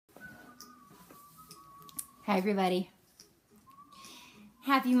Hi everybody.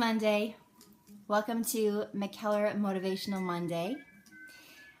 Happy Monday. Welcome to McKellar Motivational Monday.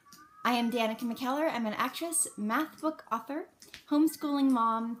 I am Danica McKellar. I'm an actress, math book author, homeschooling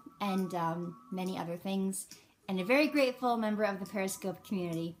mom, and many other things, and a very grateful member of the Periscope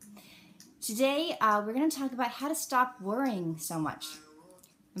community. Today we're going to talk about how to stop worrying so much.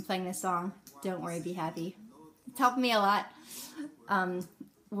 I'm playing this song, Don't Worry, Be Happy. It's helped me a lot.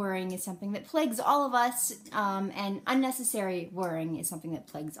 Worrying is something that plagues all of us, and unnecessary worrying is something that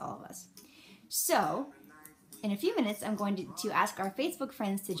plagues all of us. So, in a few minutes, I'm going to ask our Facebook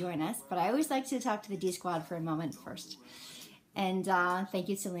friends to join us, but I always like to talk to the D Squad for a moment first. And thank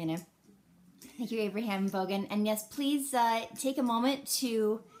you, Selena. Thank you, Abraham Bogan. And yes, please take a moment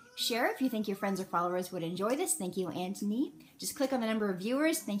to share if you think your friends or followers would enjoy this. Thank you, Anthony. Just click on the number of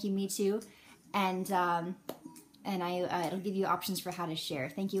viewers. Thank you, me too. And it'll give you options for how to share.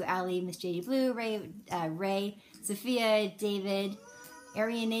 Thank you, Ali, Miss JD Blue, Ray, Sophia, David,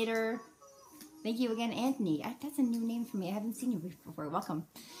 Arianator. Thank you again, Anthony. That's a new name for me. I haven't seen you before. Welcome.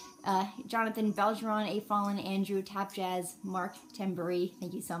 Jonathan, Belgeron, A Fallen, Andrew, Tap Jazz, Mark, Tembury.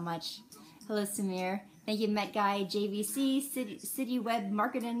 Thank you so much. Hello, Samir. Thank you, Met Guy, JVC, City Web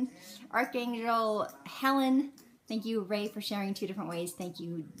Marketing, Archangel, Helen. Thank you, Ray, for sharing 2 different ways. Thank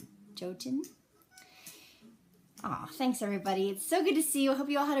you, Jotun. Aw, thanks everybody. It's so good to see you. I hope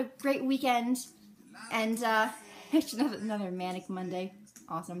you all had a great weekend. And another manic Monday.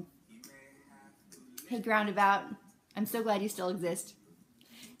 Awesome. Hey, Groundabout. I'm so glad you still exist.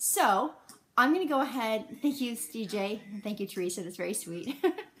 So, I'm going to go ahead. Thank you, CJ. Thank you, Teresa. That's very sweet.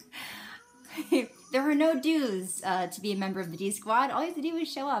 There are no dues to be a member of the D Squad. All you have to do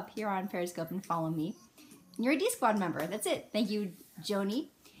is show up here on Periscope and follow me. And you're a D Squad member. That's it. Thank you, Joni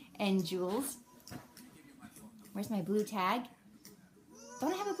and Jules. Where's my blue tag?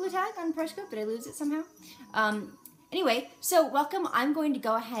 Don't I have a blue tag on Periscope? Did I lose it somehow? Anyway, so welcome. I'm going to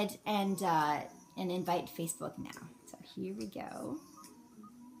go ahead and invite Facebook now. So here we go.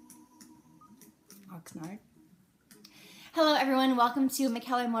 Oxnard. Hello everyone, welcome to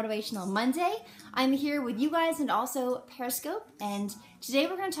McKellar Motivational Monday. I'm here with you guys and also Periscope, and today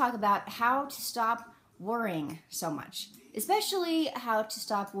we're going to talk about how to stop worrying so much. Especially how to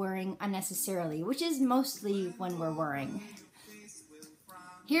stop worrying unnecessarily, which is mostly when we're worrying.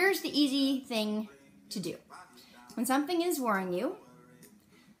 Here's the easy thing to do. When something is worrying you,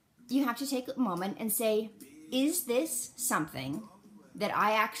 you have to take a moment and say, is this something that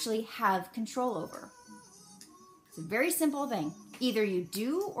I actually have control over? It's a very simple thing. Either you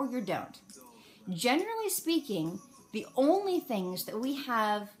do or you don't. Generally speaking, the only things that we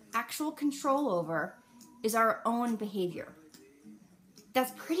have actual control over is our own behavior.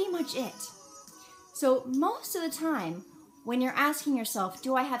 That's pretty much it. So most of the time, when you're asking yourself,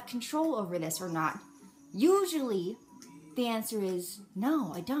 do I have control over this or not? Usually, the answer is,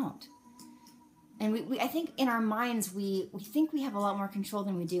 no, I don't. And I think in our minds, we think we have a lot more control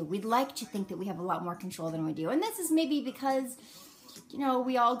than we do. We'd like to think that we have a lot more control than we do. And this is maybe because,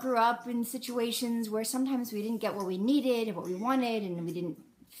 we all grew up in situations where sometimes we didn't get what we needed and what we wanted, and we didn't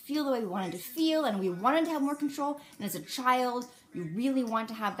feel the way we wanted to feel, and we wanted to have more control. And as a child, you really want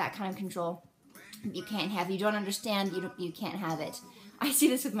to have that kind of control. You can't have. You don't understand. You can't have it. I see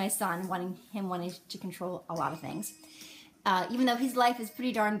this with my son, wanting to control a lot of things. Even though his life is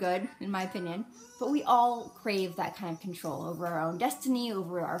pretty darn good, in my opinion, but we all crave that kind of control over our own destiny,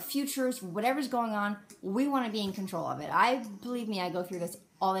 over our futures, whatever's going on. We want to be in control of it. Believe me, I go through this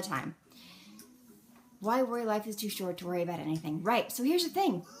all the time. Why worry? Life is too short to worry about anything. Right, so here's the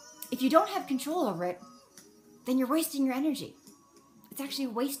thing. If you don't have control over it, then you're wasting your energy. It's actually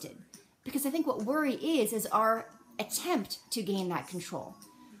wasted. Because I think what worry is our attempt to gain that control.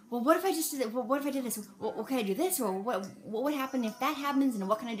 Well, what if I just did it? Well, what if I did this? Well, can I do this? Or what would happen if that happens? And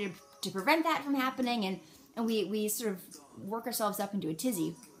what can I do to prevent that from happening? And we sort of work ourselves up into a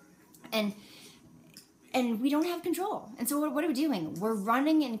tizzy. And we don't have control. And so what are we doing? We're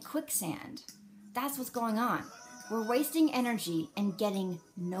running in quicksand. That's what's going on. We're wasting energy and getting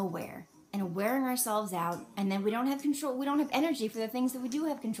nowhere and wearing ourselves out, and then we don't have control. We don't have energy for the things that we do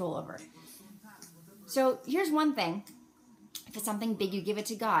have control over. So here's one thing. If it's something big, you give it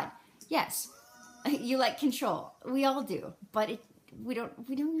to God. Yes, you like control. We all do, but we don't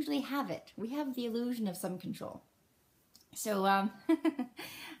usually have it. We have the illusion of some control. So,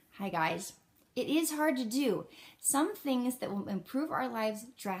 hi guys. It is hard to do. Some things that will improve our lives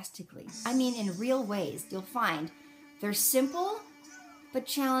drastically. I mean, in real ways. You'll find they're simple, but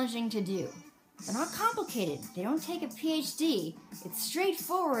challenging to do. They're not complicated. They don't take a PhD. It's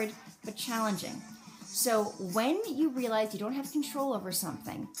straightforward, but challenging. So when you realize you don't have control over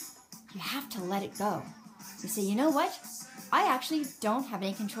something, you have to let it go. You say, you know what? I actually don't have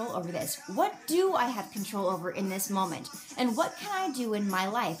any control over this. What do I have control over in this moment? And what can I do in my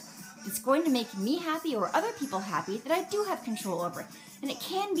life that's going to make me happy or other people happy that I do have control over? And it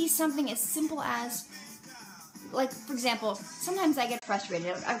can be something as simple as, like, for example, sometimes I get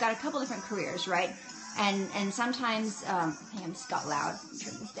frustrated. I've got a couple different careers, right? And sometimes, hang on, it just got loud. Let me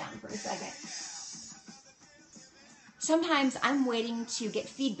turn this down for a second. Sometimes I'm waiting to get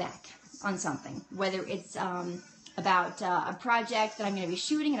feedback on something, whether it's about a project that I'm going to be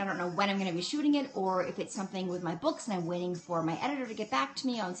shooting and I don't know when I'm going to be shooting it, or if it's something with my books and I'm waiting for my editor to get back to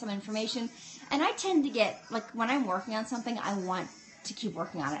me on some information. And I tend to get, like, when I'm working on something, I want to keep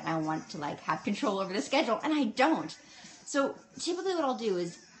working on it and I want to, like, have control over the schedule, and I don't. So typically what I'll do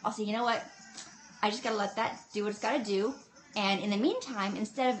is I'll say, you know what, I just got to let that do what it's got to do. And in the meantime,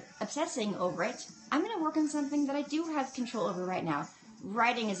 instead of obsessing over it, I'm going to work on something that I do have control over right now.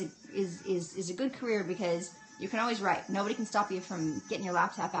 Writing is a good career because you can always write. Nobody can stop you from getting your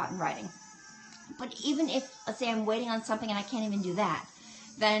laptop out and writing. But even if, let's say, I'm waiting on something and I can't even do that,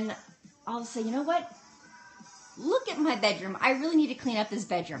 then I'll say, you know what? Look at my bedroom. I really need to clean up this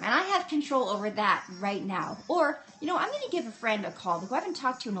bedroom. And I have control over that right now. Or, you know, I'm going to give a friend a call who I haven't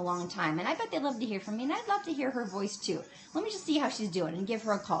talked to in a long time. And I bet they'd love to hear from me. And I'd love to hear her voice too. Let me just see how she's doing and give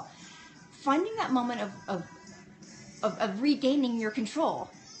her a call. Finding that moment of regaining your control.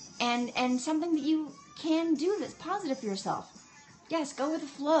 And something that you can do that's positive for yourself. Yes, go with the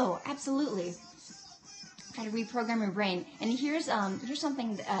flow. Absolutely. Try to reprogram your brain. And here's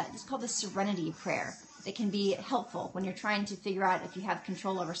something it's called the Serenity Prayer that can be helpful when you're trying to figure out if you have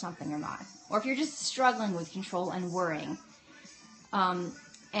control over something or not, or if you're just struggling with control and worrying. To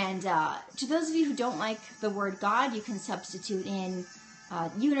those of you who don't like the word God, you can substitute in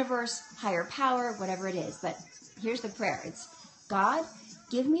universe, higher power, whatever it is. But here's the prayer. It's, God,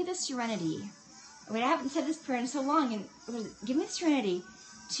 give me the serenity. I mean, I haven't said this prayer in so long. And give me the serenity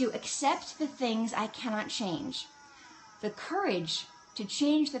to accept the things I cannot change, the courage to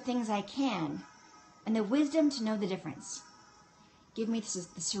change the things I can, and the wisdom to know the difference. Give me the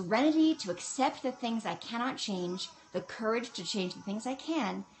serenity to accept the things I cannot change, the courage to change the things I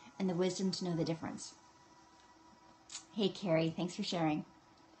can, and the wisdom to know the difference. Hey, Carrie, thanks for sharing.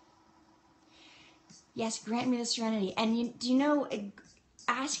 Yes, grant me the serenity. And do you know,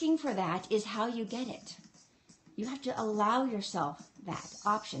 asking for that is how you get it. You have to allow yourself that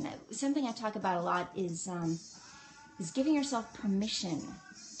option. Something I talk about a lot is giving yourself permission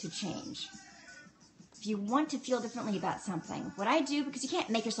to change. If you want to feel differently about something, what I do, because you can't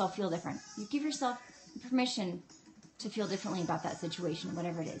make yourself feel different, you give yourself permission to feel differently about that situation,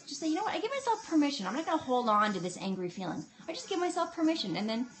 whatever it is. Just say, you know what, I give myself permission. I'm not going to hold on to this angry feeling. I just give myself permission. And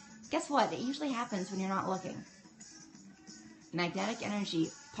then guess what? It usually happens when you're not looking. Magnetic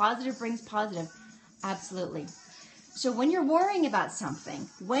energy. Positive brings positive. Absolutely. So when you're worrying about something,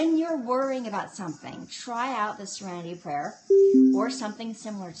 try out the Serenity Prayer or something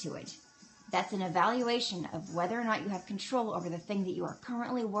similar to it. That's an evaluation of whether or not you have control over the thing that you are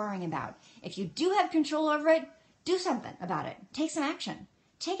currently worrying about. If you do have control over it, do something about it. Take some action.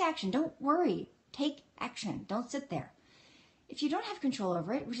 Take action. Don't worry. Take action. Don't sit there. If you don't have control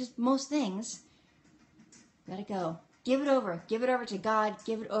over it, which is most things, let it go. Give it over. Give it over to God.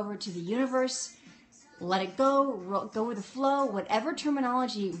 Give it over to the universe. Let it go. Go with the flow. Whatever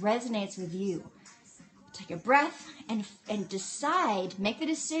terminology resonates with you. Take a breath and decide, make the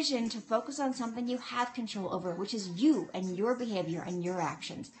decision to focus on something you have control over, which is you and your behavior and your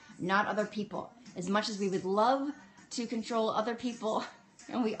actions, not other people. As much as we would love to control other people,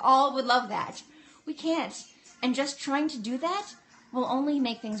 and we all would love that, we can't. And just trying to do that will only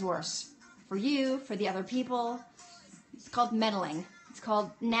make things worse. For you, for the other people. It's called meddling. It's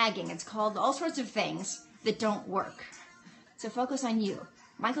called nagging. It's called all sorts of things that don't work. So focus on you.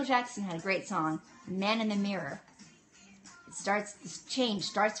 Michael Jackson had a great song, Man in the Mirror. This change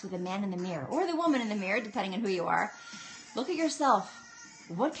starts with the man in the mirror, or the woman in the mirror, depending on who you are. Look at yourself.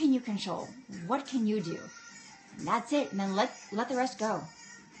 What can you control? What can you do? And that's it. And then let the rest go.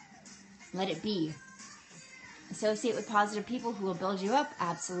 Let it be. Associate with positive people who will build you up.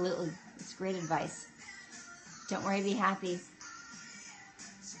 Absolutely. It's great advice. Don't worry, be happy.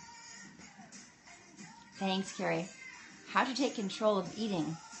 Thanks, Carrie. How to take control of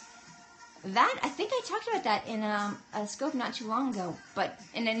eating. That, I think I talked about that in a scope not too long ago,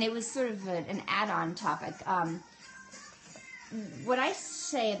 and then it was sort of an add-on topic. What I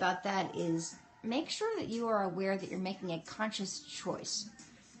say about that is make sure that you are aware that you're making a conscious choice.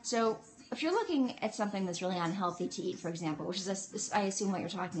 So if you're looking at something that's really unhealthy to eat, for example, which is, I assume, what you're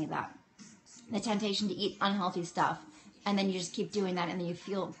talking about, the temptation to eat unhealthy stuff, And then you just keep doing that, and then you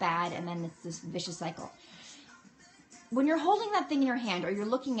feel bad, and then it's this vicious cycle. When you're holding that thing in your hand, or you're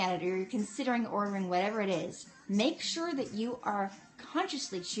looking at it, or you're considering ordering whatever it is, make sure that you are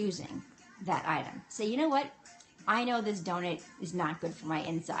consciously choosing that item. Say, you know what? I know this donut is not good for my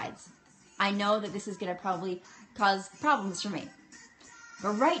insides. I know that this is going to probably cause problems for me.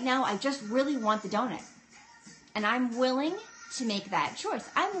 But right now, I just really want the donut. And I'm willing to make that choice.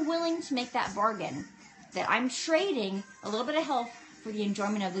 I'm willing to make that bargain that I'm trading a little bit of health for the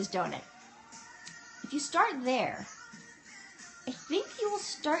enjoyment of this donut. If you start there, I think you will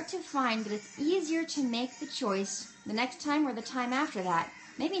start to find that it's easier to make the choice the next time or the time after that,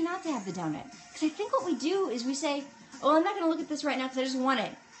 maybe not to have the donut. Because I think what we do is we say, oh, I'm not going to look at this right now because I just want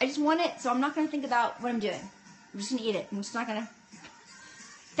it. I just want it, so I'm not going to think about what I'm doing. I'm just going to eat it. I'm just not going to.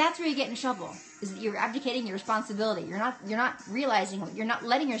 That's where you get in trouble, is that you're abdicating your responsibility. You're not realizing, you're not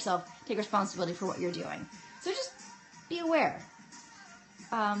letting yourself take responsibility for what you're doing. So just be aware.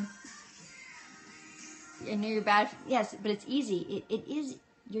 I know you're bad. Yes, but it's easy. It is,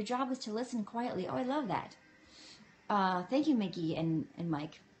 your job is to listen quietly. Oh, I love that. Thank you, Mickey and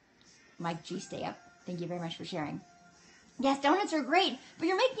Mike. Mike G, stay up. Thank you very much for sharing. Yes, donuts are great, but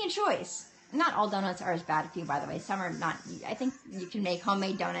you're making a choice. Not all donuts are as bad for you, by the way. Some are not. I think you can make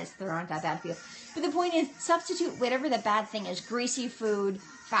homemade donuts that aren't that bad for you. But the point is, substitute whatever the bad thing is. Greasy food,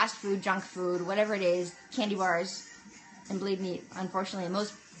 fast food, junk food, whatever it is, candy bars. And believe me, unfortunately,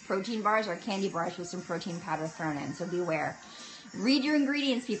 most protein bars are candy bars with some protein powder thrown in, so beware. Read your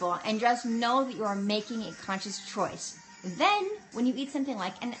ingredients, people, and just know that you are making a conscious choice. Then, when you eat something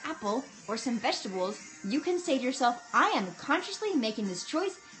like an apple or some vegetables, you can say to yourself, I am consciously making this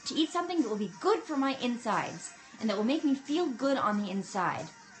choice to eat something that will be good for my insides and that will make me feel good on the inside.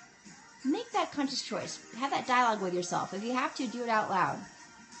 Make that conscious choice. Have that dialogue with yourself. If you have to, do it out loud.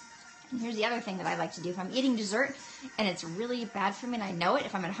 And here's the other thing that I like to do. If I'm eating dessert and it's really bad for me and I know it,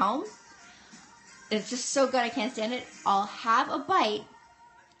 if I'm at home, it's just so good I can't stand it, I'll have a bite,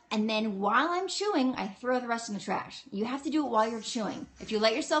 and then while I'm chewing, I throw the rest in the trash. You have to do it while you're chewing. If you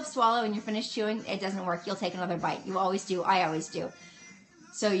let yourself swallow and you're finished chewing, it doesn't work. You'll take another bite. You always do. I always do.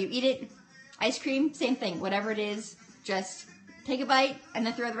 So you eat it. Ice cream, same thing. Whatever it is, just take a bite and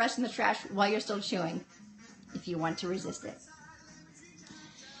then throw the rest in the trash while you're still chewing if you want to resist it.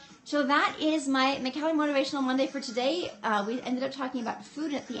 So that is my McKellar Motivational Monday for today. We ended up talking about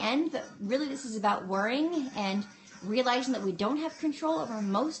food at the end, but really this is about worrying and realizing that we don't have control over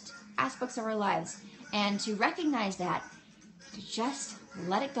most aspects of our lives. And to recognize that, to just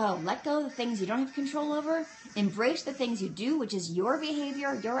let it go. Let go of the things you don't have control over. Embrace the things you do, which is your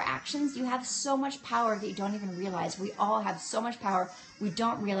behavior, your actions. You have so much power that you don't even realize. We all have so much power we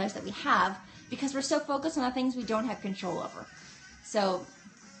don't realize that we have because we're so focused on the things we don't have control over. So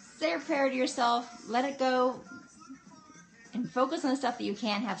say a prayer to yourself, let it go, and focus on the stuff that you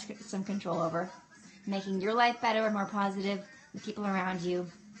can have some control over, making your life better and more positive, the people around you,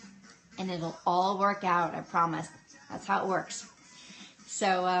 and it'll all work out, I promise. That's how it works.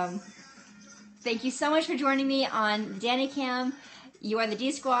 So, thank you so much for joining me on the Danny Cam. You are the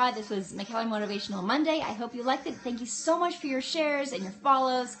D Squad. This was McKellar Motivational Monday. I hope you liked it. Thank you so much for your shares and your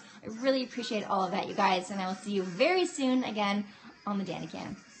follows. I really appreciate all of that, you guys, and I will see you very soon again on the Danny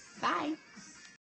Cam. Bye.